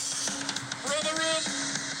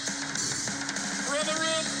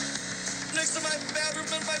next to my bathroom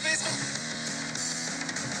in my basement.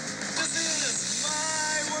 This is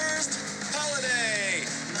my worst holiday.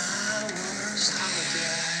 My worst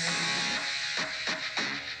holiday.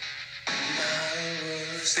 My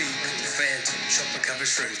worst. Sleep with the phantom, chopper cover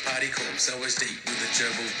shrooms, party corpse, LSD with a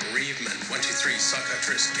gerbil bereavement. 1, 2, 3,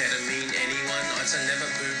 psychiatrist, ketamine, anyone. I'd never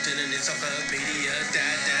pooped in an encyclopedia.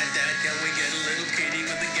 Dad, can we get a little kitty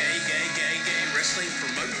with a gay wrestling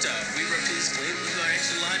promoter? We rubbed his glint with our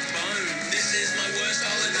extra large bone. This is my worst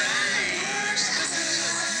holiday. This is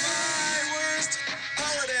my worst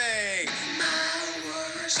holiday. My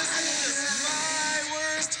worst. This is my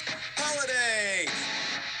worst holiday.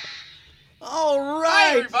 All right.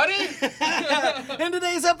 Hi, everybody. And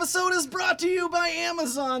today's episode is brought to you by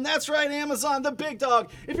Amazon. That's right, Amazon, the big dog.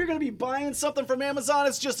 If you're going to be buying something from Amazon,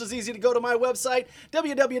 it's just as easy to go to my website,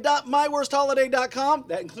 www.myworstholiday.com.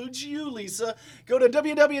 That includes you, Lisa. Go to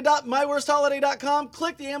www.myworstholiday.com,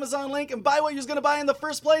 click the Amazon link, and buy what you're going to buy in the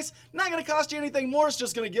first place. Not going to cost you anything more. It's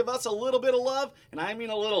just going to give us a little bit of love. And I mean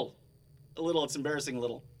a little. A little. It's embarrassing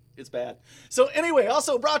little. It's bad. So anyway,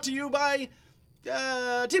 also brought to you by...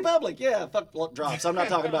 TeePublic, yeah, fuck drops. I'm not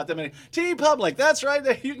talking about them anymore. TeePublic, that's right.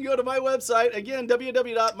 You can go to my website, again,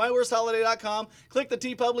 www.myworstholiday.com. Click the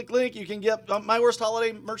TeePublic link. You can get My Worst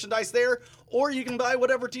Holiday merchandise there, or you can buy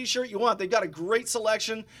whatever t-shirt you want. They've got a great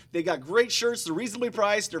selection. They got great shirts. They're reasonably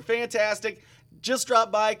priced. They're fantastic. Just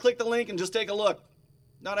drop by, click the link, and just take a look.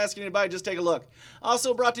 Not asking you to buy, just take a look.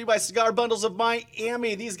 Also brought to you by Cigar Bundles of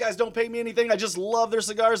Miami. These guys don't pay me anything. I just love their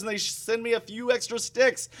cigars, and they send me a few extra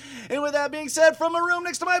sticks. And with that being said, from a room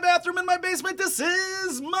next to my bathroom in my basement, this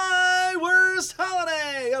is My Worst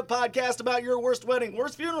Holiday, a podcast about your worst wedding,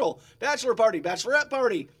 worst funeral, bachelor party, bachelorette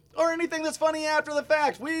party, or anything that's funny after the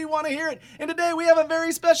fact. We want to hear it. And today we have a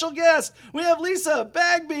very special guest. We have Lisa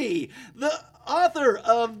Bagby, the author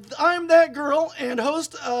of I'm That Girl and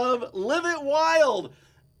host of Live It Wild.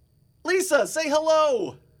 Lisa, say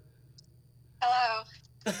hello. Hello.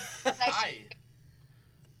 Hi.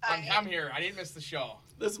 I'm here. I didn't miss the show.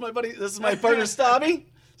 This is my buddy. This is my partner, Stabby.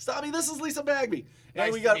 Stabby, this is Lisa Bagby. And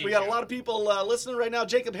Nice we got to meet a you. lot of people listening right now.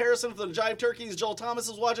 Jacob Harrison from the Jive Turkeys. Joel Thomas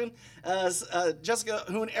is watching. Jessica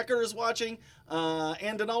Hoon Ecker is watching.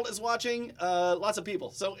 Ann Denault is watching. Lots of people.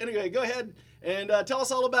 So anyway, go ahead and tell us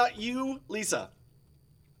all about you, Lisa.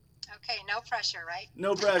 Okay, no pressure, right?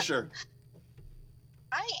 No pressure.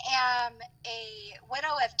 I am a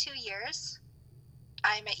widow of 2 years.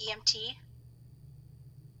 I'm an EMT.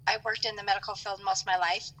 I worked in the medical field most of my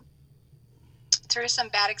life. Through some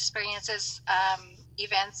bad experiences,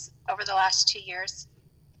 events over the last 2 years,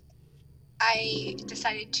 I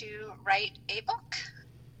decided to write a book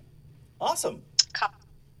Awesome. called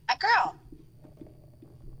A Girl.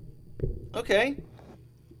 Okay.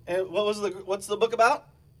 And what's the book about?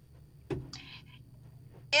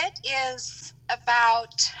 It is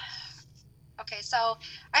about, so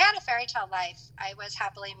I had a fairy tale life. I was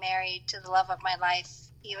happily married to the love of my life.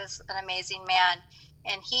 He was an amazing man.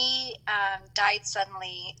 And he died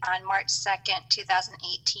suddenly on March 2nd,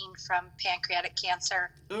 2018 from pancreatic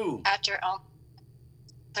cancer Ooh. after only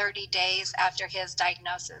 30 days after his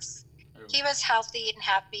diagnosis. Ooh. He was healthy and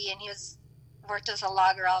happy, and he worked as a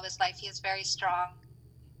logger all of his life. He was very strong.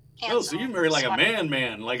 Oh, so you married like a handsome.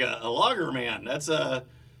 man, like a logger man. That's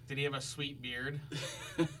Did he have a sweet beard?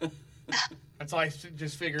 That's all I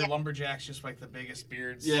just figured. Yeah. Lumberjacks just like the biggest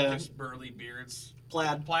beards. Yeah. Just burly beards.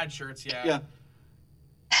 plaid. Plaid shirts, yeah. Yeah.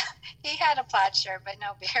 He had a plaid shirt, but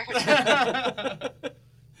no beard.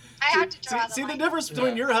 I have to draw See, the the line. difference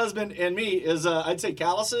between Yeah. your husband and me is I'd say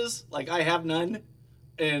calluses. Like I have none,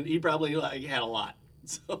 and he probably had a lot.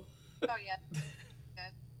 So Oh yeah.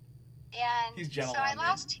 Good. And He's gentle so I on me.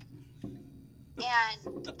 lost him.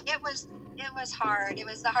 And it was hard. It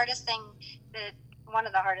was the hardest thing one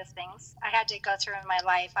of the hardest things I had to go through in my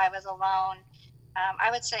life. I was alone. I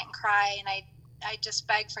would sit and cry, and I just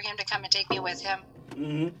begged for him to come and take me with him.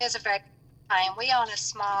 mhm. It was a very time. We own a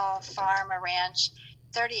small farm, a ranch,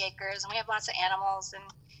 30 acres, and we have lots of animals, and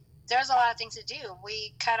there's a lot of things to do.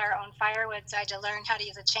 We cut our own firewood, so I had to learn how to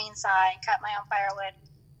use a chainsaw and cut my own firewood,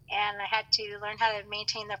 and I had to learn how to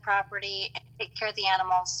maintain the property and take care of the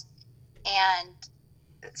animals. And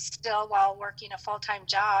still, while working a full-time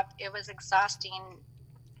job, it was exhausting.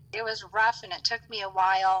 It was rough, and it took me a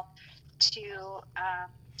while to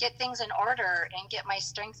get things in order and get my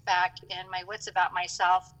strength back and my wits about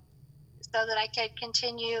myself so that I could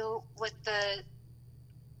continue with the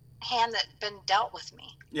hand that had been dealt to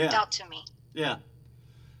me. Yeah.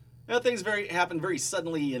 Things happen very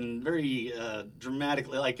suddenly and very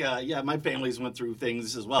dramatically. Like, my family's went through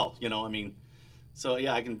things as well. I mean, so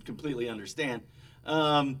yeah, I can completely understand.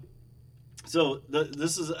 So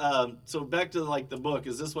this is so back to like the book.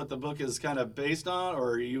 Is this what the book is kind of based on,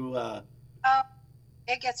 or are you? Oh,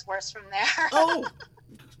 it gets worse from there. Oh,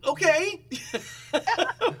 okay.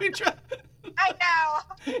 We try. I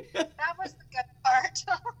know. That was the good part.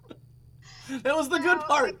 That was the good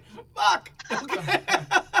part. Fuck. Okay.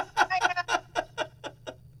 I know.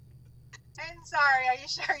 I'm sorry. Are you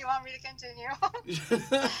sure you want me to continue?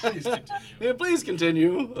 Please continue. Yeah, please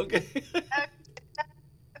continue. Okay.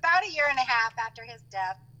 About a year and a half after his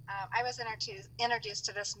death, I was introduced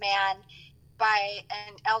to this man by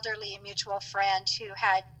an elderly mutual friend who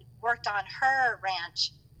had worked on her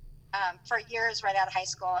ranch for years right out of high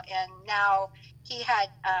school, and now he had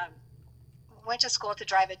went to school to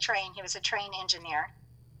drive a train. He was a train engineer,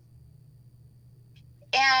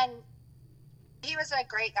 and he was a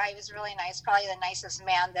great guy. He was really nice, probably the nicest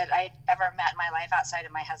man that I'd ever met in my life outside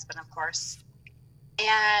of my husband, of course.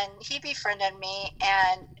 And he befriended me,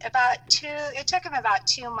 and it took him about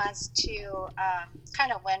 2 months to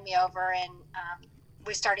kind of win me over, and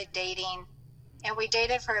we started dating, and we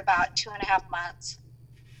dated for about 2.5 months.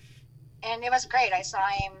 And it was great. I saw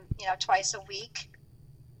him, twice a week.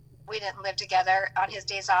 We didn't live together. On his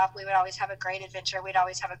days off, we would always have a great adventure. We'd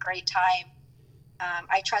always have a great time.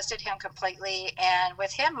 I trusted him completely, and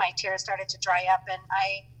with him, my tears started to dry up, and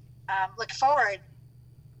I looked forward.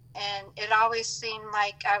 And it always seemed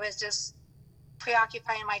like I was just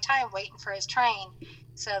preoccupying my time waiting for his train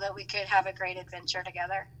so that we could have a great adventure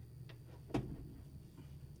together.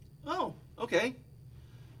 Oh, okay.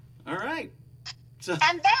 All right. So,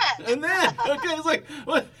 And then, okay, it's like,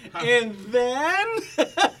 what? And then?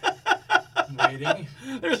 Waiting.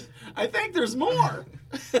 I think there's more.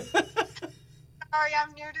 sorry,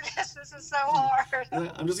 I'm new to this. This is so hard.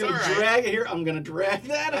 I'm just going All to right. drag it here. I'm going to drag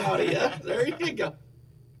that out of you. There you go.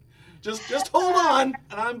 Just hold on,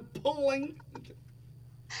 and I'm pulling.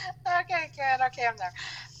 Okay, good. Okay, I'm there.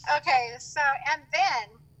 Okay, so, and then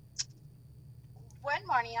one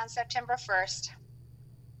morning on September 1st,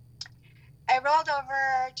 I rolled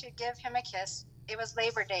over to give him a kiss. It was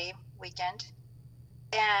Labor Day weekend,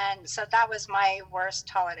 and so that was my worst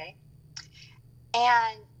holiday.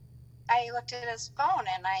 And I looked at his phone,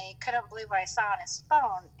 and I couldn't believe what I saw on his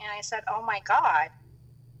phone. And I said, "Oh my God."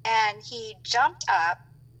 And he jumped up,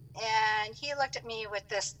 and he looked at me with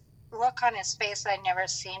this look on his face that I'd never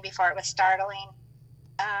seen before. It was startling.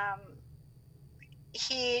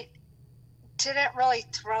 He didn't really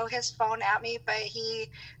throw his phone at me, but he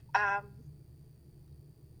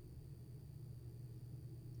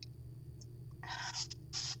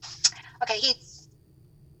he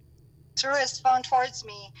threw his phone towards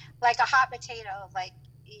me like a hot potato. Like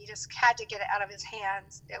he just had to get it out of his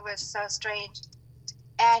hands. It was so strange.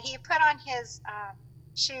 And he put on his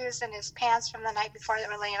shoes and his pants from the night before that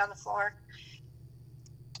were laying on the floor.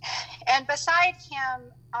 And beside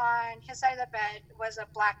him on his side of the bed was a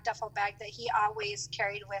black duffel bag that he always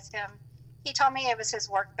carried with him. He told me it was his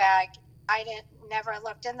work bag. I never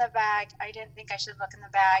looked in the bag. I didn't think I should look in the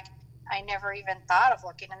bag. I never even thought of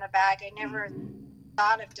looking in the bag. I never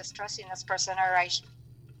thought of distrusting this person,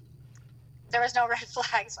 there was no red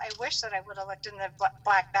flags. I wish that I would have looked in the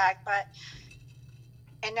black bag, but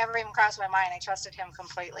it never even crossed my mind. I trusted him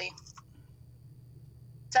completely.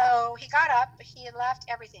 So he got up, he left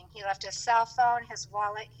everything. He left his cell phone, his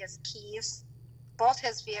wallet, his keys. Both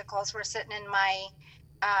his vehicles were sitting in my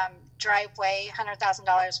driveway,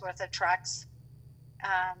 $100,000 worth of trucks.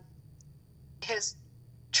 His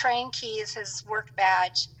train keys, his work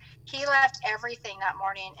badge. He left everything that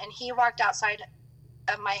morning, and he walked outside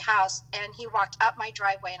of my house, and he walked up my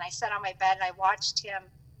driveway, and I sat on my bed, and I watched him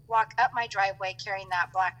walk up my driveway carrying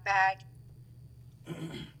that black bag.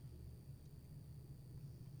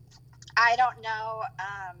 I don't know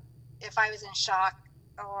if I was in shock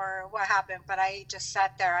or what happened, but I just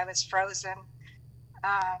sat there. I was frozen.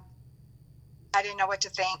 I didn't know what to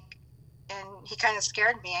think, and he kind of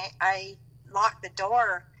scared me. I locked the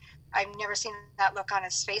door. I've never seen that look on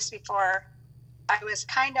his face before. I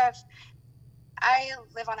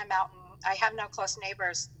live on a mountain. I have no close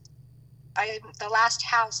neighbors. I'm the last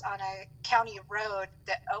house on a county road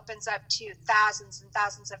that opens up to thousands and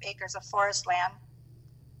thousands of acres of forest land.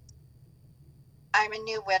 I'm a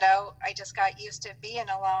new widow. I just got used to being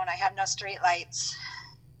alone. I have no street lights.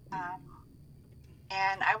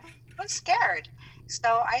 And I was scared.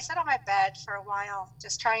 So I sat on my bed for a while,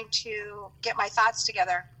 just trying to get my thoughts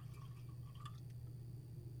together.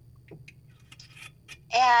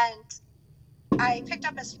 And I picked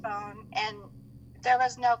up his phone, and there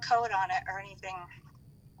was no code on it or anything,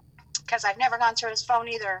 because I've never gone through his phone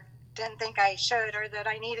either. Didn't think I should or that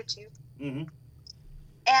I needed to. Mm-hmm.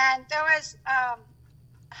 And there was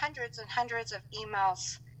hundreds and hundreds of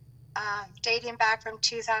emails dating back from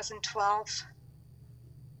 2012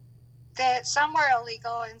 that some were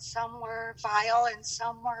illegal and some were vile and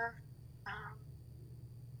some were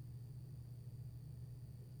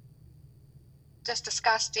just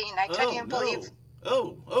disgusting. I couldn't even believe.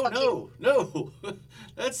 Oh Okay. no.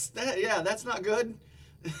 That's not good.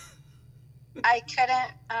 I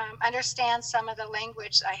couldn't understand some of the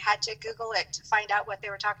language. I had to Google it to find out what they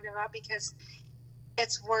were talking about because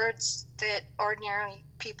it's words that ordinary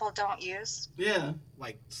people don't use. Yeah.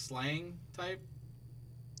 Like slang type?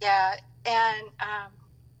 Yeah, and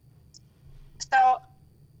so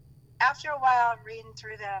after a while reading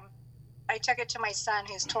through them, I took it to my son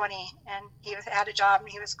who's 20, and he had a job and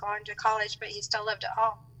he was going to college, but he still lived at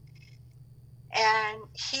home. And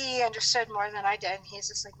he understood more than I did. He's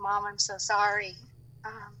just like, Mom, I'm so sorry.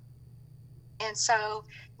 And so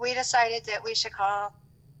we decided that we should call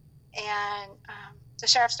and the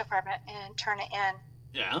sheriff's department and turn it in.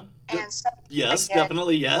 Yeah. And so Yes, I did.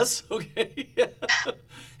 definitely yes. Okay.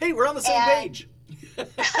 Hey, we're on the same And- page.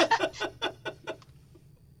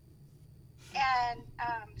 And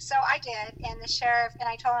so I did, and the sheriff, and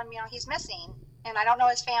I told him, he's missing, and I don't know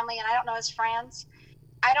his family, and I don't know his friends.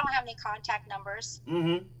 I don't have any contact numbers,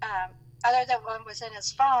 Mm-hmm. other than one was in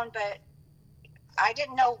his phone, but I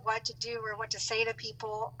didn't know what to do or what to say to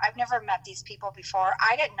people. I've never met these people before.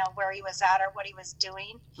 I didn't know where he was at or what he was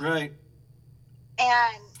doing. Right.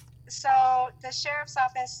 And so the sheriff's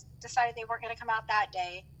office decided they weren't going to come out that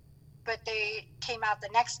day, but they came out the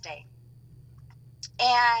next day.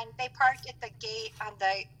 And they parked at the gate on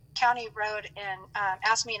the county road and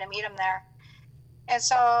asked me to meet them there. And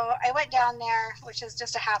so I went down there, which is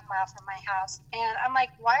just a half mile from my house. And I'm like,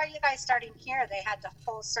 why are you guys starting here? They had the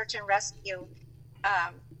full search and rescue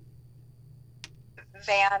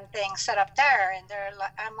van thing set up there. And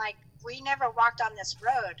I'm like, we never walked on this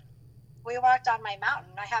road. We walked on my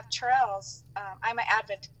mountain. I have trails. I'm an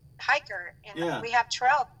avid hiker, and Yeah. we have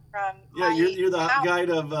trails from Yeah, my you're the house. guide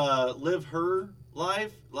of Live Her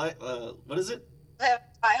Life. What is it? Live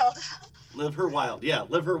wild. Live Her Wild. Yeah,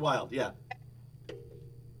 Live Her Wild. Yeah.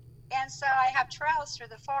 And so I have trails through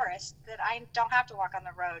the forest that I don't have to walk on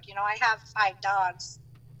the road. I have 5 dogs.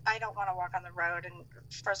 I don't want to walk on the road. And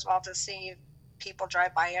first of all, to see people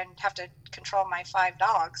drive by and have to control my 5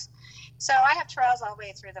 dogs. So I have trails all the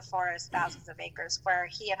way through the forest, thousands of acres, where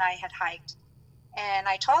he and I had hiked. And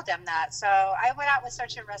I told them that. So I went out with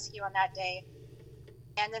search and rescue on that day.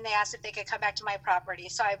 And then they asked if they could come back to my property.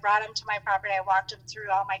 So I brought them to my property. I walked them through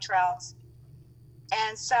all my trails.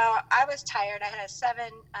 And so I was tired. I had a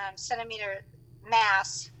 7 centimeter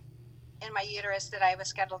mass in my uterus that I was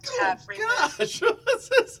scheduled to have removed. Gosh, what's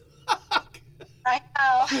this? I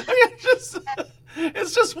know.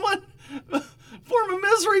 It's just one form of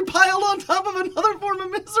misery piled on top of another form of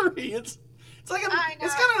misery. It's like I know.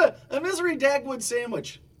 it's kind of a misery Dagwood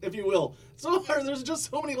sandwich, if you will. So there's just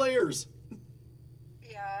so many layers.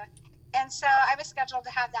 Yeah. And so I was scheduled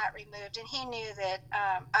to have that removed, and he knew that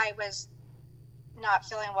I was not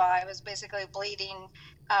feeling well. I was basically bleeding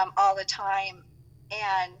all the time.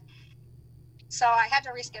 And so I had to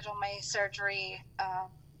reschedule my surgery.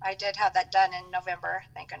 I did have that done in November,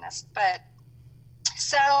 thank goodness. But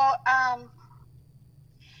so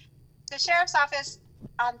the sheriff's office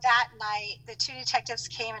on that night, the 2 detectives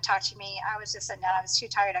came and talked to me. I was just sitting down. I was too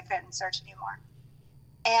tired. I couldn't search anymore.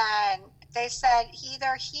 And they said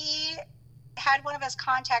either he had one of his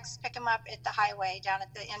contacts pick him up at the highway down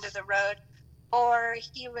at the end of the road, or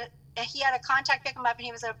he had a contact pick him up and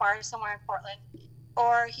he was at a bar somewhere in Portland,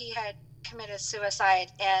 or he had committed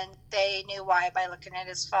suicide, and they knew why by looking at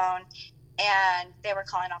his phone, and they were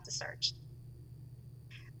calling off the search.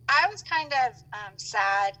 I was kind of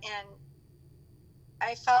sad, and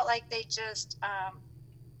I felt like they just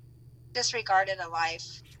disregarded a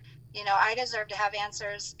life. I deserved to have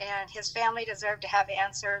answers, and his family deserved to have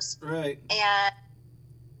answers. Right. And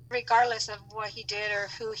regardless of what he did or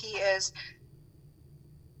who he is,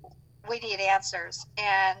 we need answers.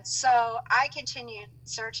 And so I continued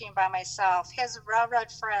searching by myself. His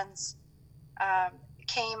railroad friends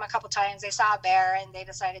came a couple times. They saw a bear, and they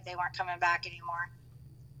decided they weren't coming back anymore.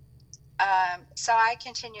 So I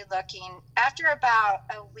continued looking. After about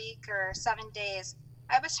a week or 7 days,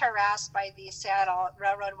 I was harassed by these Seattle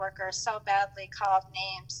railroad workers so badly, called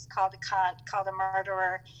names, called a cunt, called a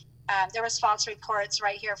murderer. There was false reports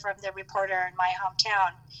right here from the reporter in my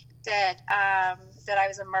hometown that I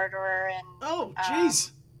was a murderer. And Oh,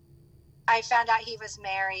 jeez. I found out he was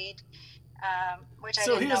married, which I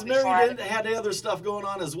So didn't he was know before. married and had other stuff going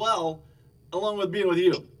on as well, along with being with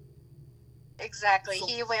you. Exactly. So-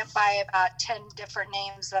 He went by about 10 different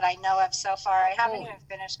names that I know of so far. I haven't Oh. even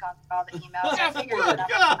finished going through all the emails. I figured Oh it out.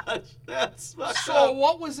 gosh, that's fucked So up.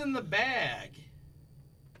 what was in the bag?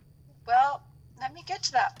 Well, let me get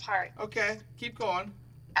to that part. Okay, keep going.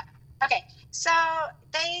 Okay, so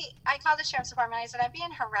I called the sheriff's department. I said, I'm being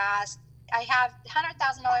harassed. I have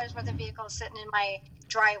 $100,000 worth of vehicles sitting in my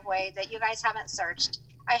driveway that you guys haven't searched.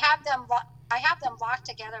 I have them locked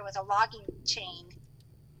together with a logging chain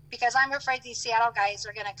because I'm afraid these Seattle guys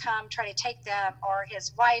are going to come try to take them, or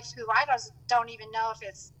his wife, who I don't even know if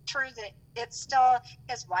it's true that it's still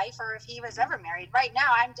his wife or if he was ever married. Right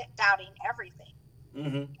now, I'm doubting everything.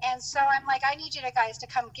 Mm-hmm. And so I'm like, I need you guys to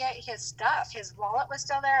come get his stuff. His wallet was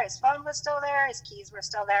still there. His phone was still there. His keys were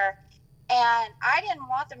still there. And I didn't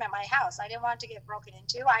want them at my house. I didn't want it to get broken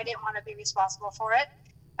into. I didn't want to be responsible for it.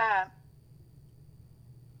 I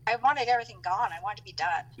wanted everything gone. I wanted to be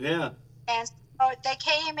done. Yeah. And so they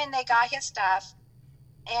came and they got his stuff.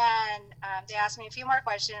 And they asked me a few more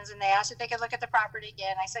questions. And they asked if they could look at the property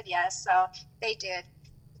again. I said yes. So they did.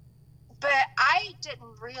 But I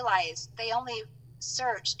didn't realize they only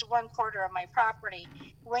searched 1/4 of my property.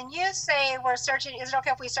 When you say we're searching, is it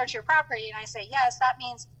okay if we search your property? And I say yes, that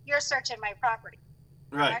means you're searching my property,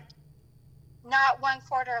 Right. correct? Not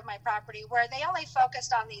 1/4 of my property, where they only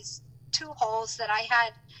focused on these 2 holes that I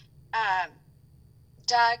had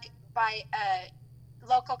dug by a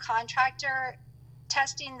local contractor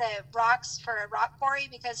testing the rocks for a rock quarry,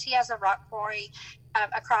 because he has a rock quarry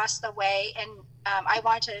across the way, and I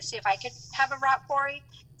wanted to see if I could have a rock quarry.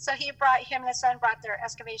 So him and his son brought their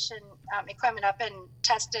excavation equipment up and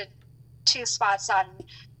tested 2 spots on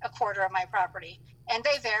 1/4 of my property. And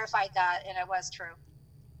they verified that, and it was true.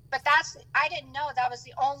 But I didn't know that was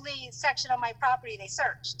the only section of my property they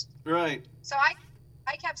searched. Right. So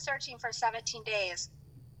I kept searching for 17 days.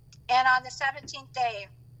 And on the 17th day,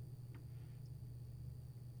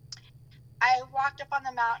 I walked up on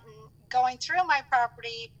the mountain, going through my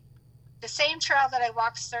property, the same trail that I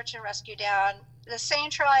walked search and rescue down, the same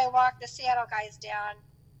trail I walked the Seattle guys down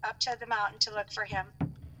up to the mountain to look for him.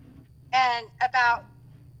 And about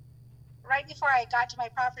right before I got to my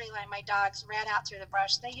property line, my dogs ran out through the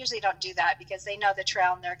brush. They usually don't do that because they know the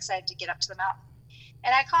trail and they're excited to get up to the mountain.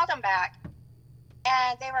 And I called them back,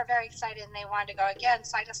 and they were very excited and they wanted to go again.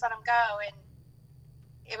 So I just let them go. And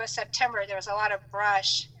it was September. There was a lot of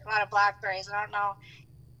brush, a lot of blackberries. I don't know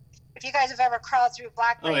if you guys have ever crawled through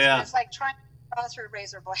blackberries. Oh, yeah. But it's like trying to crawl through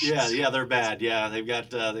razor blades. Yeah, they're bad. Yeah, they've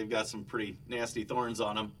got some pretty nasty thorns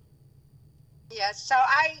on them. Yeah, so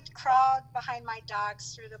I crawled behind my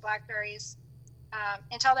dogs through the blackberries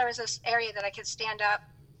until there was this area that I could stand up,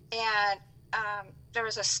 and there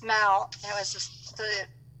was a smell. It was just the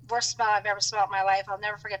worst smell I've ever smelled in my life. I'll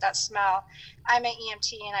never forget that smell. I'm an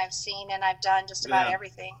EMT, and I've seen and I've done just about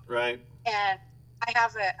everything. Right. And I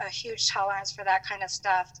have a huge tolerance for that kind of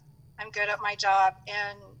stuff. I'm good at my job,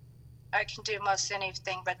 and I can do most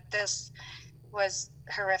anything, but this was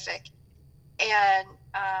horrific. And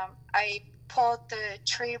I pulled the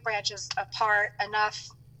tree branches apart enough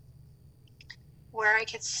where I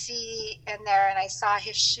could see in there, and I saw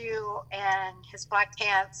his shoe and his black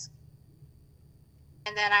pants.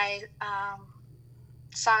 And then I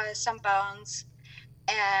saw some bones,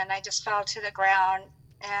 and I just fell to the ground,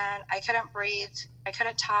 and I couldn't breathe. I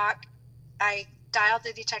couldn't talk. I dialed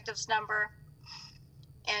the detective's number,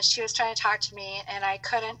 and she was trying to talk to me, and I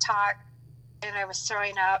couldn't talk, and I was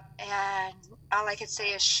throwing up, and all I could say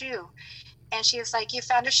is shoe. And she was like, "You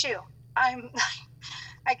found a shoe."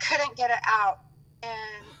 I couldn't get it out.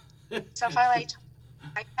 And so finally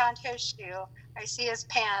I found his shoe. I see his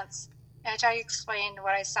pants. And I tried to explain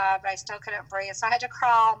what I saw, but I still couldn't breathe. So I had to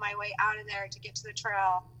crawl my way out of there to get to the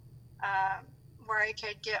trail where I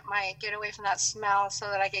could get away from that smell so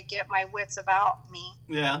that I could get my wits about me.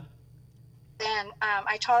 Yeah. Then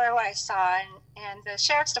I told her what I saw. And the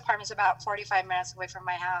sheriff's department is about 45 minutes away from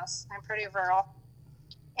my house. I'm pretty rural.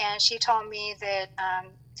 And she told me that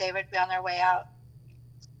they would be on their way out.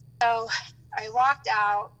 So I walked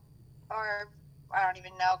out, or I don't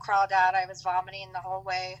even know, crawled out. I was vomiting the whole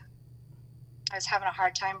way. I was having a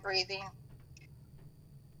hard time breathing.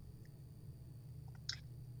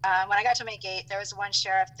 When I got to my gate, there was one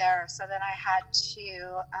sheriff there. So then I had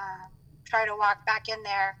to try to walk back in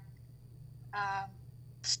there,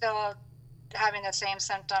 still having the same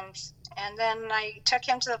symptoms. And then I took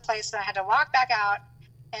him to the place, and I had to walk back out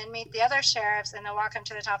and meet the other sheriffs, and then walk him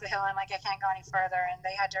to the top of the hill. And I can't go any further. And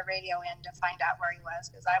they had to radio in to find out where he was,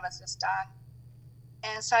 because I was just done.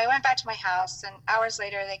 And so I went back to my house, and hours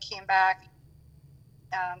later they came back,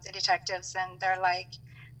 the detectives, and they're like,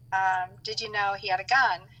 "Did you know he had a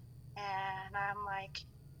gun?" And I'm like,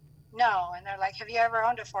 no. And they're like, have you ever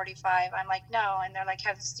owned a 45? I'm like, no. And they're like,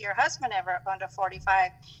 has your husband ever owned a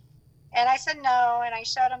 45? And I said no, and I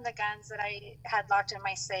showed them the guns that I had locked in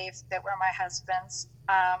my safe that were my husband's,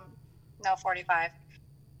 no 45.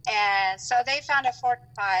 And so they found a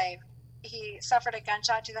 45. He suffered a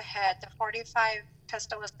gunshot to the head. The 45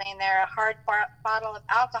 pistol was laying there. A hard bottle of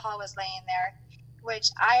alcohol was laying there, which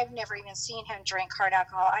I've never even seen him drink hard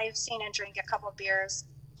alcohol. I've seen him drink a couple beers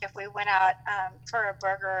if we went out for a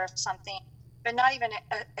burger or something, but not even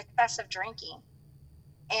excessive drinking.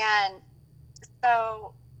 And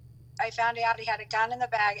so I found out he had a gun in the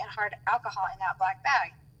bag and hard alcohol in that black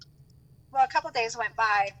bag. Well, a couple of days went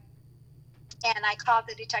by, and I called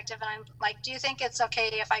the detective, and I'm like, do you think it's okay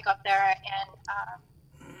if I go up there and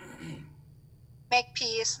make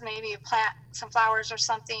peace, maybe plant some flowers or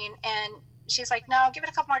something? And she's like, no, give it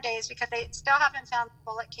a couple more days because they still haven't found the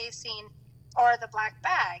bullet casing or the black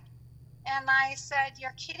bag. And I said,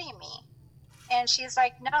 you're kidding me. And she's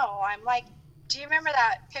like, no. I'm like, do you remember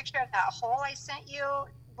that picture of that hole I sent you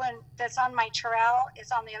that's on my trail?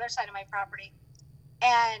 It's on the other side of my property.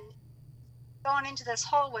 And going into this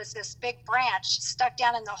hole was this big branch stuck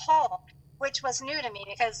down in the hole, which was new to me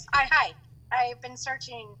because I hike. I've been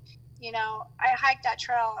searching, I hike that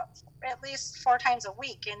trail at least 4 times a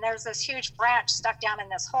week, and there's this huge branch stuck down in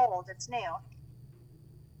this hole that's new.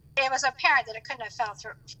 It was apparent that it couldn't have fell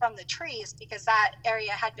through from the trees because that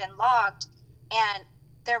area had been logged, and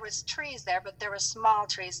there was trees there, but there were small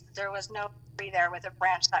trees. There was no tree there with a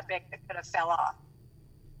branch that big that could have fell off.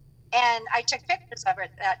 And I took pictures of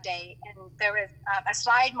it that day, and there was a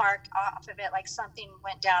slide mark off of it, like something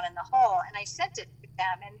went down in the hole, and I sent it to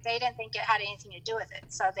them, and they didn't think it had anything to do with it,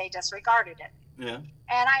 so they disregarded it. Yeah.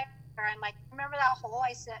 And I'm like, remember that hole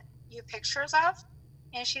I sent you pictures of?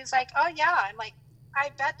 And she's like, oh, yeah. I'm like, I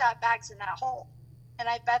bet that bag's in that hole, and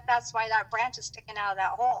I bet that's why that branch is sticking out of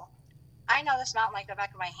that hole. I know this mountain like the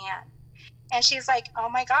back of my hand. And she's like, oh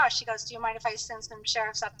my gosh. She goes, do you mind if I send some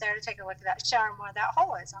sheriffs up there to take a look at that, show them where that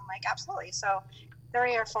hole is? I'm like, absolutely. So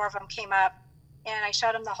 3 or 4 of them came up, and I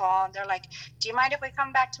showed them the hole, and they're like, do you mind if we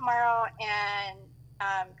come back tomorrow and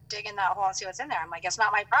dig in that hole and see what's in there? I'm like, it's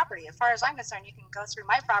not my property. As far as I'm concerned, you can go through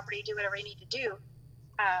my property, do whatever you need to do.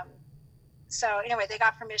 So anyway, they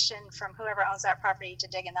got permission from whoever owns that property to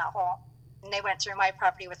dig in that hole, and they went through my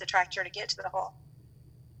property with the tractor to get to the hole.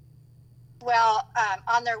 Well,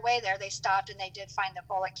 on their way there, they stopped, and they did find the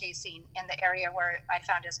bullet casing in the area where I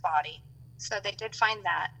found his body. So they did find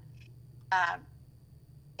that.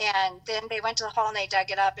 And then they went to the hole, and they dug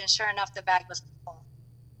it up, and sure enough, the bag was full.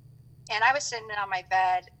 And I was sitting on my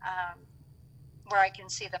bed where I can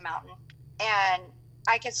see the mountain, and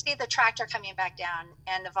I could see the tractor coming back down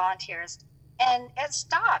and the volunteers, and it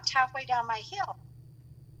stopped halfway down my hill.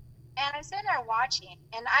 And I'm sitting there watching,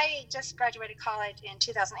 and I just graduated college in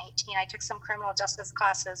 2018. I took some criminal justice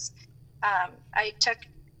classes. I took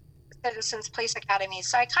Citizens Police Academy,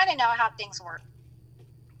 so I kind of know how things work.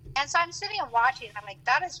 And so I'm sitting and watching, and I'm like,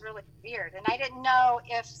 that is really weird. And I didn't know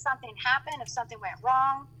if something happened, if something went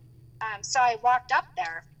wrong. So I walked up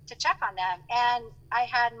there to check on them, and I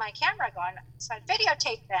had my camera going. So I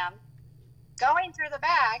videotaped them going through the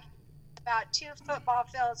bag about 2 football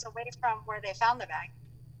fields away from where they found the bag,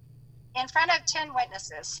 in front of 10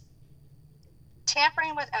 witnesses,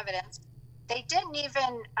 tampering with evidence. They didn't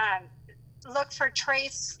even look for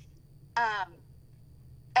trace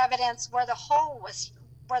evidence where the hole was,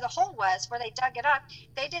 where they dug it up.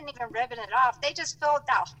 They didn't even ribbon it off. They just filled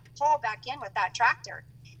that hole back in with that tractor.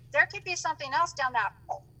 There could be something else down that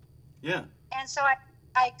hole. Yeah. And so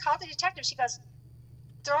I called the detective. She goes,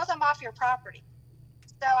 throw them off your property.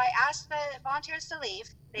 So I asked the volunteers to leave.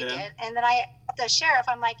 They did. And then I called the sheriff.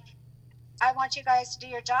 I'm like, I want you guys to do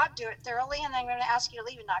your job, do it thoroughly, and I'm going to ask you to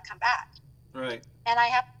leave and not come back. Right. And I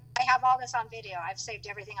have all this on video. I've saved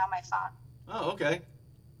everything on my phone. Oh, okay.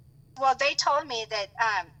 Well, they told me that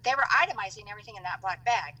they were itemizing everything in that black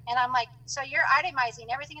bag. And I'm like, so you're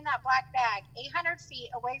itemizing everything in that black bag 800 feet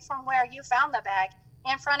away from where you found the bag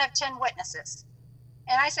in front of 10 witnesses.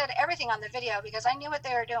 And I said everything on the video because I knew what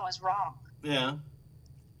they were doing was wrong. Yeah.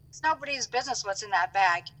 It's nobody's business what's in that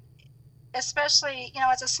bag, especially,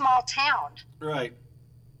 it's a small town. Right.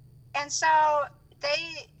 And so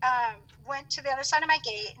they went to the other side of my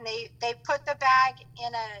gate, and they put the bag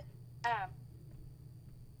in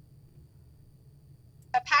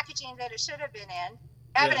a packaging that it should have been in,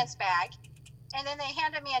 evidence bag. And then they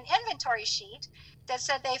handed me an inventory sheet that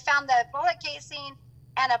said they found the bullet casing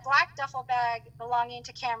and a black duffel bag belonging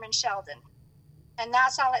to Cameron Sheldon. And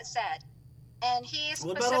that's all it said. And he specifically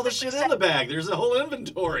what about all the shit in the bag? There's a whole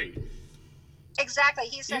inventory. Exactly.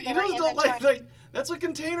 He said You just don't That's what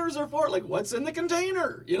containers are for. Like, what's in the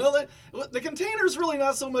container? You know, the container's really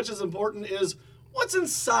not so much as important as what's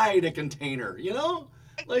inside a container, you know?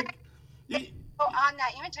 Like, on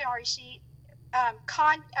that inventory sheet, a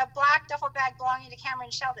black duffel bag belonging to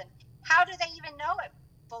Cameron Sheldon. How do they even know it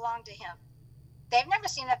belonged to him? They've never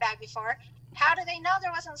seen that bag before. How do they know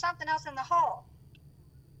there wasn't something else in the hole?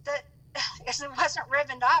 It wasn't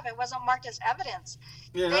ribboned off. It wasn't marked as evidence.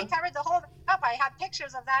 yeah. They covered the whole up. I have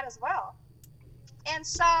pictures of that as well. And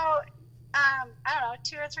so, I don't know,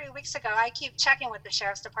 2 or 3 weeks ago, I keep checking with the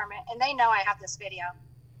sheriff's department, and they know I have this video.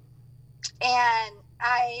 And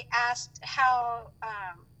I asked how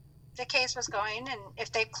the case was going and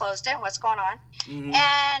if they closed it and what's going on. Mhm.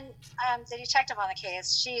 And the detective on the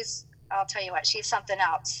case, I'll tell you what, she's something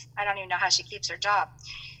else. I don't even know how she keeps her job.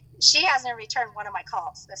 She hasn't returned one of my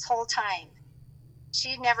calls this whole time.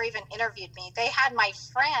 She never even interviewed me. They had my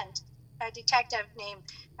friend, a detective named,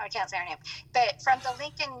 I can't say her name, but from the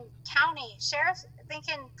Lincoln County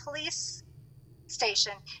Lincoln Police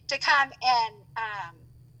Station to come and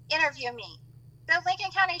interview me. The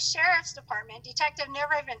Lincoln County Sheriff's Department detective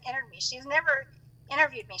never even interviewed me. She's never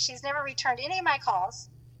interviewed me. She's never returned any of my calls.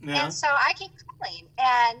 Yeah. And so I keep calling,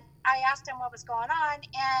 and I asked him what was going on,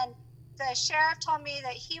 and the sheriff told me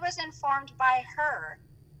that he was informed by her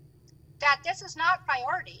that this is not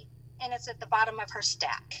priority, and it's at the bottom of her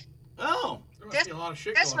stack. Oh. There must be a lot of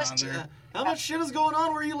shit this going was on too- there. How much shit is going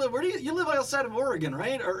on where you live? Where do you live outside of Oregon,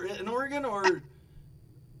 right? Or in Oregon, or?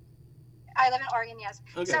 I live in Oregon, yes.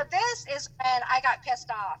 Okay. So this is when I got pissed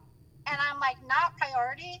off. And I'm like, not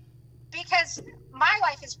priority? Because my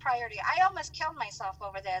life is priority. I almost killed myself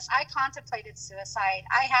over this. I contemplated suicide.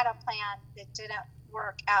 I had a plan that didn't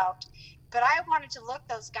work out. But I wanted to look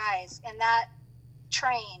those guys in that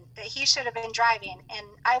train that he should have been driving. And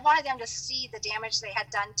I wanted them to see the damage they had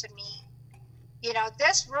done to me. You know,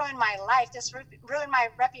 this ruined my life. This ruined my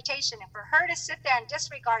reputation. And for her to sit there and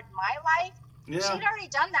disregard my life, Yeah. she'd already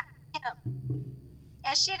done that to him.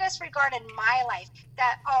 And she disregarded my life.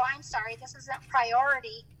 That, oh, I'm sorry, this isn't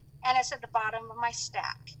priority. And it's at the bottom of my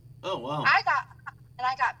stack. Oh, wow. I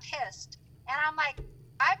got pissed. And I'm like,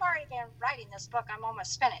 I've already been writing this book. I'm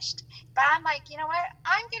almost finished. But I'm like, you know what?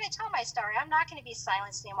 I'm going to tell my story. I'm not going to be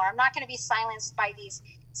silenced anymore. I'm not going to be silenced by these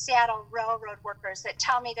Seattle railroad workers that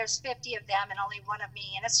tell me there's 50 of them and only one of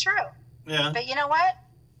me. And it's true. Yeah. But you know what?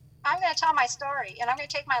 I'm going to tell my story, and I'm going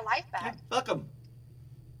to take my life back. Fuck them.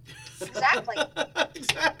 Exactly.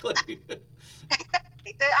 Exactly.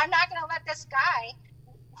 I'm not going to let this guy,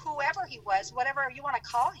 whoever he was, whatever you want to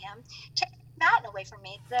call him, take the mountain away from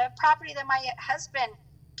me. The property that my husband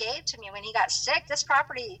gave to me when he got sick, this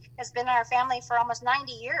property has been in our family for almost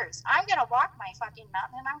 90 years. I'm going to walk my fucking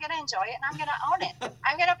mountain, and I'm going to enjoy it, and I'm going to own it.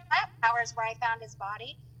 I'm going to plant flowers where I found his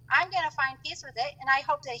body. I'm going to find peace with it, and I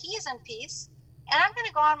hope that he's in peace. And I'm going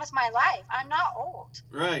to go on with my life. I'm not old.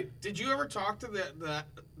 Right. Did you ever talk to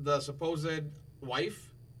the supposed wife?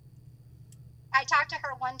 I talked to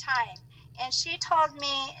her one time, and she told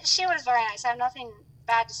me, she was very nice. I have nothing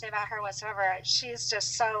bad to say about her whatsoever. She's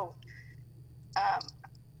just so,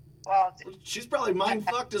 well, She's probably mind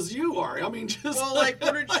fucked as you are. I mean, just Well, like,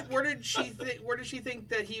 where did she think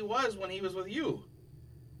that he was when he was with you?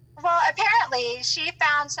 well, apparently she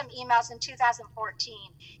found some emails in 2014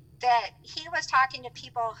 that he was talking to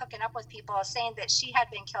people, hooking up with people, saying that she had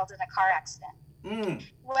been killed in a car accident. Mm.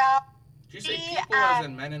 Well, Did you say He, people as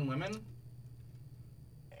in men and women?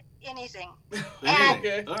 anything.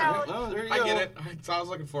 Okay. All right. Oh, there you go. I get it. That's what I was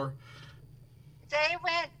looking for. They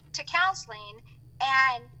went to counseling,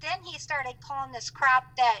 and then he started pulling this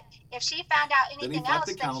crap that if she found out Then he anything fucked else,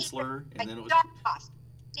 the that he counselor, would and then it was. jump off.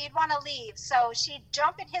 He'd want to leave, so she'd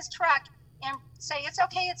jump in his truck and say, it's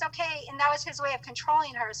okay, and that was his way of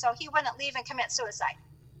controlling her, so he wouldn't leave and commit suicide.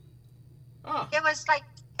 Oh. It was like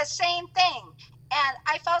the same thing. And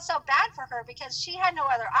I felt so bad for her because she had no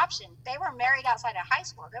other option. They were married outside of high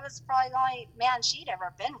school. That was probably the only man she'd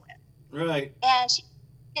ever been with. Right. And she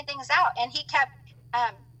did things out. And he kept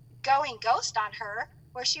going ghost on her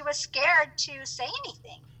where she was scared to say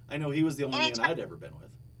anything. I know he was the only man Anytime- I'd ever been with.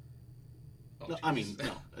 Oh, No, I mean, jeez.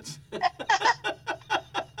 no. It's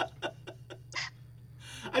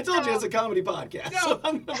I told you it's a comedy podcast, so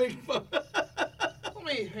I'm gonna make fun. Let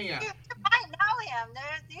me hang on. I know him.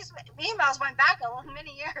 These emails went back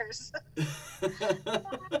many years.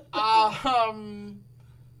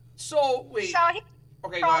 So wait. So he,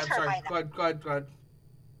 Okay, go ahead. controlled her Sorry. by that. Go ahead.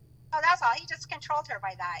 oh, that's all. He just controlled her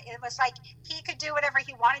by that. It was like he could do whatever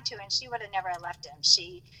he wanted to, and she would have never left him.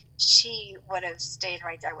 She would have stayed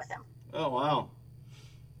right there with him. Oh wow.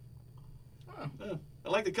 Huh. Yeah, I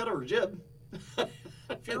like the cut of her jib.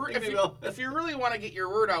 If you really want to get your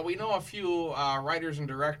word out, we know a few writers and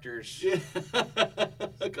directors. Yeah.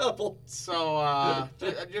 A couple. So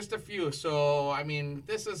just a few. So I mean,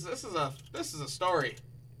 this is a story.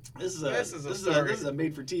 This is a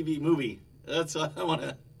made-for-TV movie. That's what I want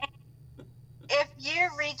to. If you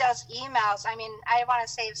read those emails, I mean, I want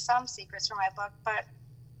to save some secrets for my book, but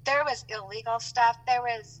there was illegal stuff. There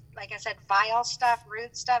was, like I said, vile stuff,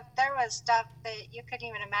 rude stuff. There was stuff that you couldn't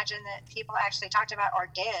even imagine that people actually talked about or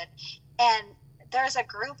did. And there's a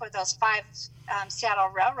group of those 5 Seattle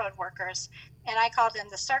Railroad workers, and I called them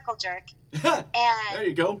the Circle Jerk. And there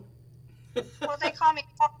you go. Well, they call me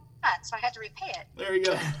nuts, so I had to repay it. There you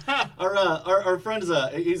go. Our friend's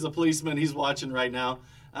he's a policeman. He's watching right now.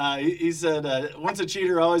 He said, once a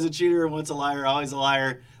cheater, always a cheater, and once a liar, always a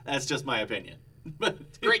liar. That's just my opinion.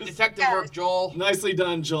 Great detective work, Joel. Nicely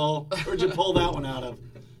done, Joel. Where'd you pull that one out of?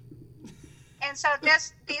 And so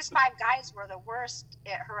these 5 guys were the worst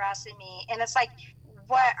at harassing me. And it's like,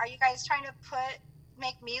 what are you guys trying to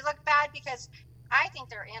make me look bad? Because I think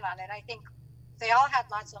they're in on it. I think they all had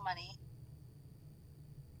lots of money.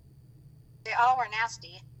 They all were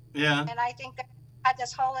nasty. Yeah. And I think they had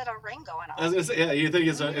this whole little ring going on. I was gonna say, yeah, you think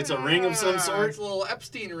it's a ring of some sort? It's a little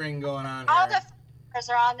Epstein ring going on. All the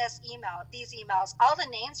are on these emails. All the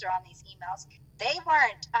names are on these emails. They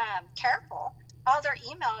weren't careful. All their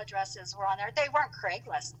email addresses were on there. They weren't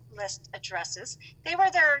Craigslist list addresses. They were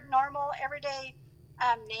their normal, everyday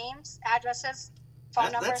names, addresses,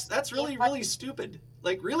 phone numbers. That's really, really stupid.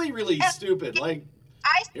 Like, really, really stupid. Like,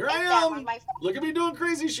 here I am. On my phone. Look at me doing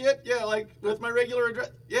crazy shit. Yeah, like, with my regular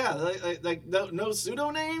address. Yeah, like no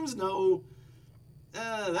pseudonames, no...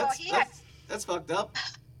 That's fucked up.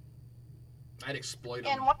 I'd exploit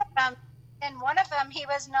him. In one of them, he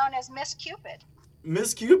was known as Miss Cupid.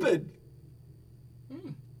 Miss Cupid?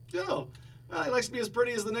 Oh. Well, he likes to be as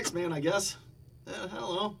pretty as the next man, I guess. I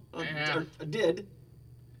don't know. Yeah. Did.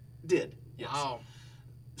 Yes. Wow.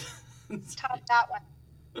 Top that one.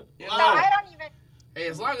 Yeah. No, I don't even... Hey,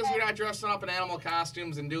 as long as you're not dressing up in animal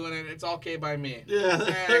costumes and doing it, it's okay by me. Yeah.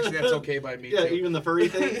 Actually, that's okay by me, yeah, too. even the furry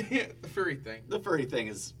thing? Yeah, the furry thing. The furry thing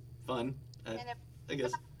is fun, I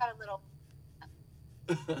guess. Got a little...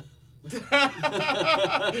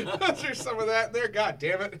 There's some of that there. God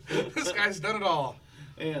damn it. This guy's done it all.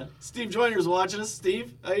 Yeah. Steve Joyner's watching us.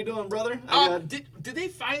 Steve, how you doing, brother? Did they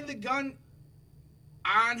find the gun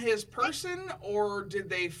on his person, or did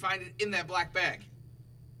they find it in that black bag?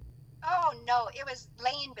 Oh, no. It was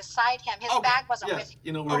laying beside him. His bag wasn't with him.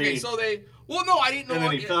 You know, where so they... Well, no, I didn't know. And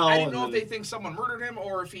then he fell, I didn't know if they think someone murdered him,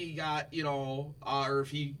 or if he got, or if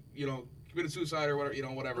he, committed suicide or whatever,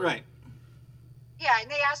 whatever. Right. Yeah,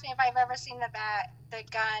 and they asked me if I've ever seen the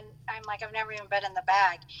gun. I'm like, I've never even been in the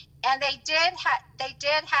bag. And they did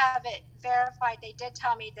have it verified. They did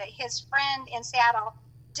tell me that his friend in Seattle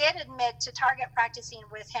did admit to target practicing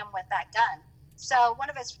with him with that gun. So one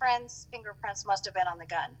of his friend's fingerprints must have been on the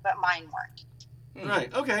gun, but mine weren't.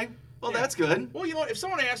 Right. Okay. Well, that's good. Well, if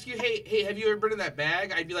someone asked you, hey, have you ever been in that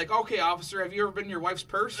bag? I'd be like, okay, officer, have you ever been in your wife's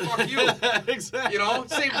purse? Fuck you. Exactly.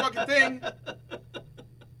 Same fucking thing.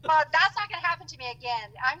 Well, that's not going to happen to me again.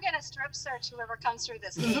 I'm going to strip search whoever comes through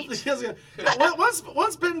this gate.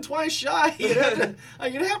 Once bitten, twice shy. You'd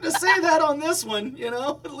have to say that on this one,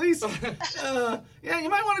 at least. Yeah, you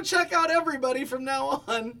might want to check out everybody from now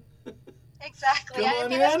on. Exactly. Come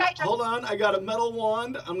on in. Hold on. I got a metal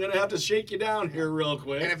wand. I'm going to have to shake you down here real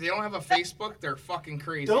quick. And if they don't have a Facebook, they're fucking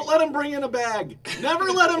crazy. Don't let them bring in a bag. Never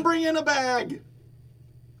let them bring in a bag.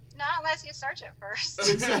 Not unless you search it first.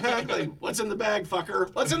 Exactly. What's in the bag,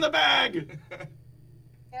 fucker? What's in the bag?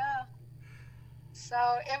 Yeah. So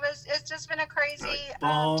it's just been a crazy...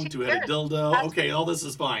 Bomb, two-headed dildo. Okay, all this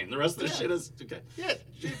is fine. The rest of the shit is... Okay. Yeah.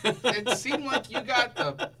 It seemed like you got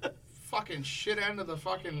the fucking shit end of the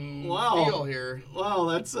fucking deal here. Wow,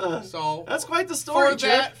 that's quite the story,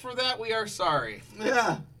 For that, we are sorry.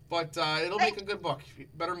 Yeah. But it'll make a good book.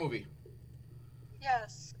 Better movie.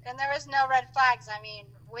 Yes. And there was no red flags. I mean...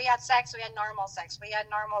 We had sex. We had normal sex. We had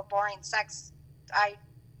normal, boring sex. I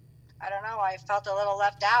don't know. I felt a little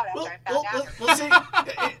left out after I found out. Well,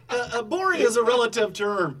 see, boring is a relative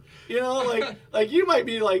term. Like you might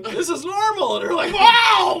be like, this is normal, and they're like,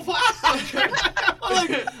 wow,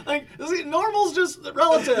 see, normal's just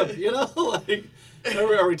relative. Like,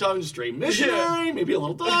 are we talking straight missionary? Maybe a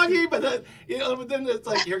little doggy, but then it's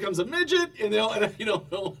like, here comes a midget, and no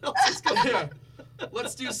one else is coming.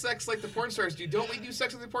 Let's do sex like the porn stars do. Don't we do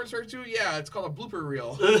sex like the porn stars too? Yeah, it's called a blooper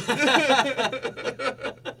reel. So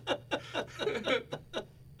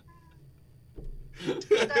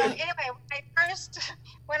anyway,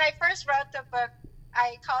 when I first wrote the book,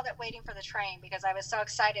 I called it Waiting for the Train because I was so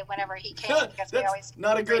excited whenever he came because we That's always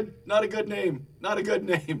not a good name. Not a good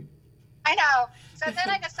name. I know. So then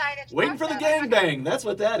I decided Waiting for the gangbang. That's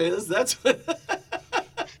what that is. That's what.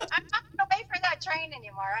 I'm not gonna wait for that train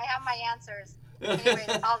anymore. I have my answers. Anyways,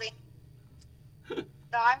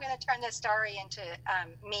 so I'm gonna turn this story into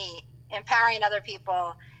me empowering other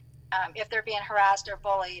people if they're being harassed or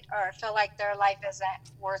bullied or feel like their life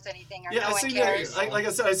isn't worth anything or Yeah, no I one seen cares. you. Like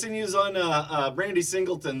I said, I seen you on Brandy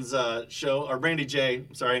Singleton's show, or Brandy J.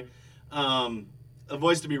 I'm sorry, A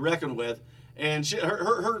Voice to Be Reckoned With, and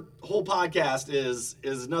her whole podcast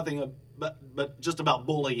is nothing but just about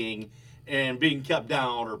bullying and being kept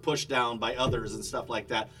down or pushed down by others and stuff like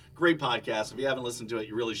that. Great podcast. If you haven't listened to it,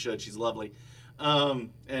 you really should. She's lovely.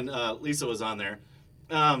 And Lisa was on there.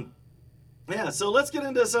 Yeah, so let's get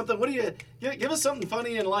into something. What do you give us something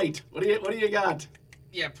funny and light? What do you got?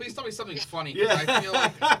 Yeah, please tell me something funny. Yeah. I feel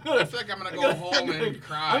like I'm gonna go home and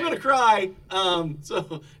cry. I'm gonna cry.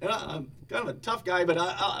 So and I'm kind of a tough guy, but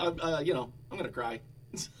I'm gonna cry.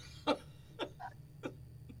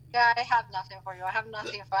 Yeah, I have nothing for you. I have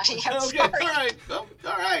nothing funny. I'm Okay, sorry.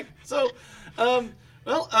 all right. So,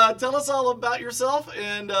 tell us all about yourself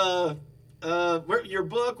and your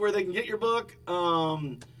book, where they can get your book,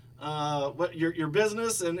 what your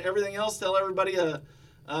business and everything else. Tell everybody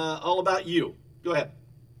all about you. Go ahead.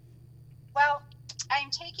 Well, I'm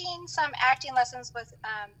taking some acting lessons with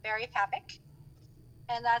Barry Papick,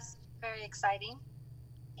 and that's very exciting.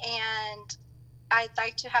 And I'd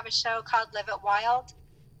like to have a show called Live It Wild,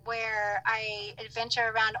 where I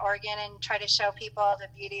adventure around Oregon and try to show people the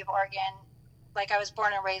beauty of Oregon. Like, I was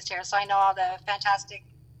born and raised here, so I know all the fantastic,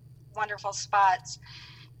 wonderful spots.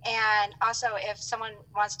 And also, if someone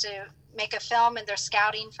wants to make a film and they're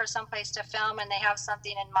scouting for some place to film and they have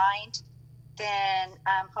something in mind, then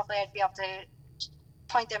hopefully I'd be able to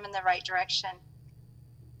point them in the right direction.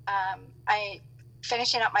 I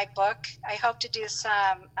finishing up my book. I hope to do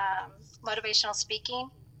some motivational speaking.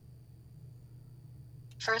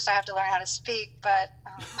 First, I have to learn how to speak, but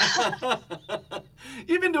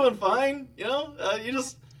You've been doing fine. You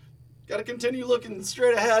just got to continue looking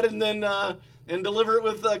straight ahead and then and deliver it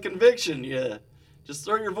with conviction. Yeah, just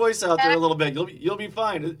throw your voice out there a little bit. You'll be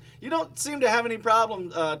fine. You don't seem to have any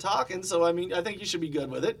problem talking, so I think you should be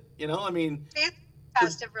good with it. It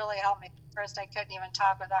has to really help me. First, I couldn't even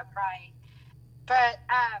talk without crying. But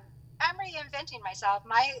I'm reinventing myself.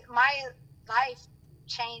 My life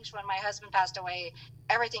changed when my husband passed away.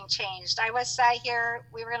 Everything changed. I was sat here.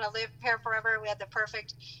 We were going to live here forever. We had the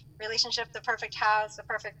perfect relationship, the perfect house, the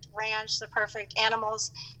perfect ranch, the perfect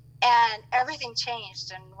animals, and everything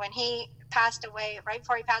changed. And when he passed away, right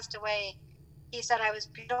before he passed away, he said I was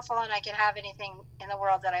beautiful and I could have anything in the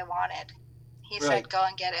world that I wanted. He said, go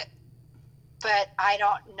and get it. But I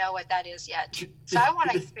don't know what that is yet. So I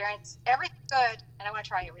want to experience everything good, and I want to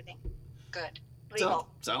try everything good. Legal.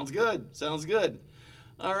 Sounds good.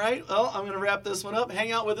 All right, well, I'm going to wrap this one up.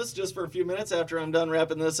 Hang out with us just for a few minutes after I'm done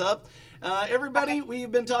wrapping this up. Everybody,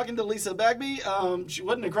 we've been talking to Lisa Bagby.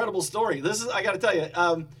 What an incredible story. This is, I got to tell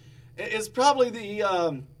you, it's probably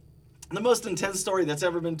the most intense story that's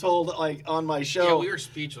ever been told, like, on my show. Yeah, we were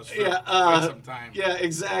speechless for quite some time. Yeah,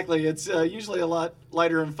 exactly. It's usually a lot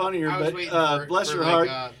lighter and funnier, but bless your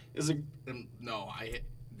heart is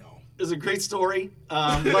a great story.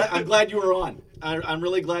 I'm glad you were on. I'm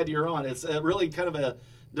really glad you're on. It's really kind of a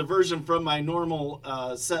diversion from my normal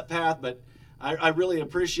set path, but I really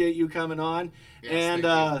appreciate you coming on. Yes, and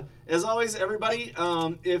as always, everybody,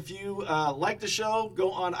 if you like the show,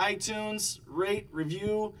 go on iTunes, rate,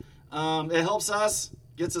 review. It helps us,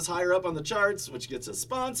 gets us higher up on the charts, which gets us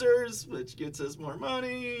sponsors, which gets us more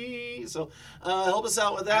money. So help us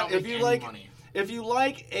out with that. If you like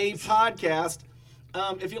a podcast,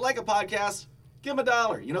 give them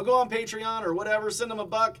 $1. Go on Patreon or whatever, send them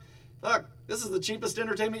 $1. Look, this is the cheapest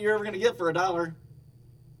entertainment you're ever going to get for $1.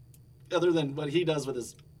 Other than what he does with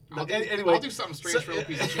his. Anyway, I'll do something strange for a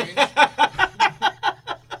piece of change.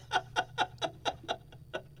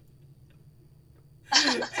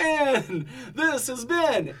 And this has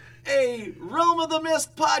been a Realm of the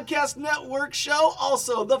Mist Podcast Network show,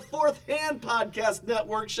 also the Fourth Hand Podcast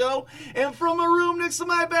Network show. And from a room next to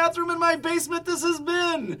my bathroom in my basement, this has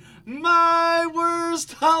been My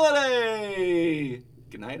Worst Holiday.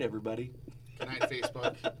 Good night, everybody. Good night,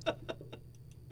 Facebook.